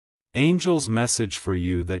Angel's message for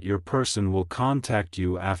you that your person will contact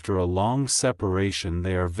you after a long separation.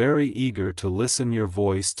 They are very eager to listen your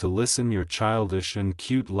voice, to listen your childish and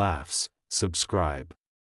cute laughs. Subscribe.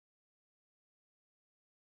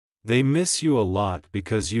 They miss you a lot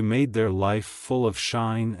because you made their life full of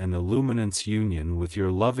shine and illuminance. Union with your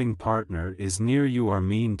loving partner is near. You are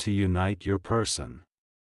mean to unite your person.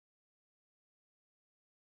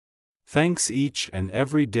 Thanks each and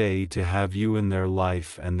every day to have you in their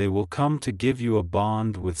life, and they will come to give you a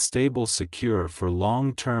bond with stable, secure for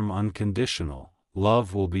long-term, unconditional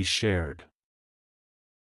love will be shared.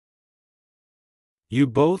 You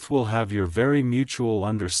both will have your very mutual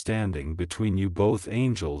understanding between you both.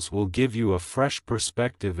 Angels will give you a fresh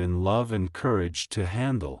perspective in love and courage to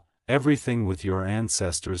handle everything with your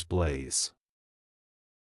ancestors' blaze.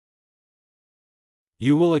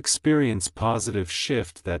 You will experience positive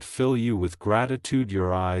shift that fill you with gratitude.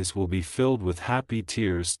 Your eyes will be filled with happy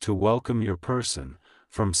tears to welcome your person.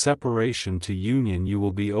 From separation to union, you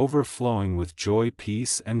will be overflowing with joy,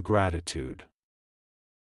 peace, and gratitude.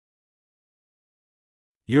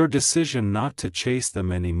 Your decision not to chase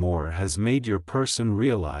them anymore has made your person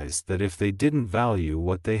realize that if they didn't value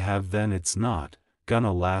what they have, then it's not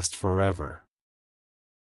gonna last forever.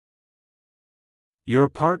 Your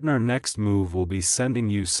partner next move will be sending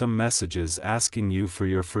you some messages asking you for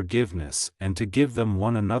your forgiveness and to give them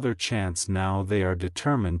one another chance. Now they are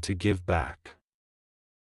determined to give back.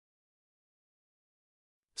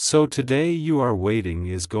 So today you are waiting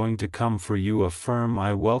is going to come for you. Affirm,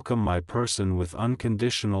 I welcome my person with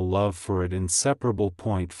unconditional love for it inseparable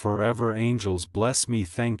point forever. Angels bless me.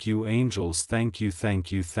 Thank you angels, thank you,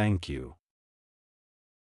 thank you, thank you.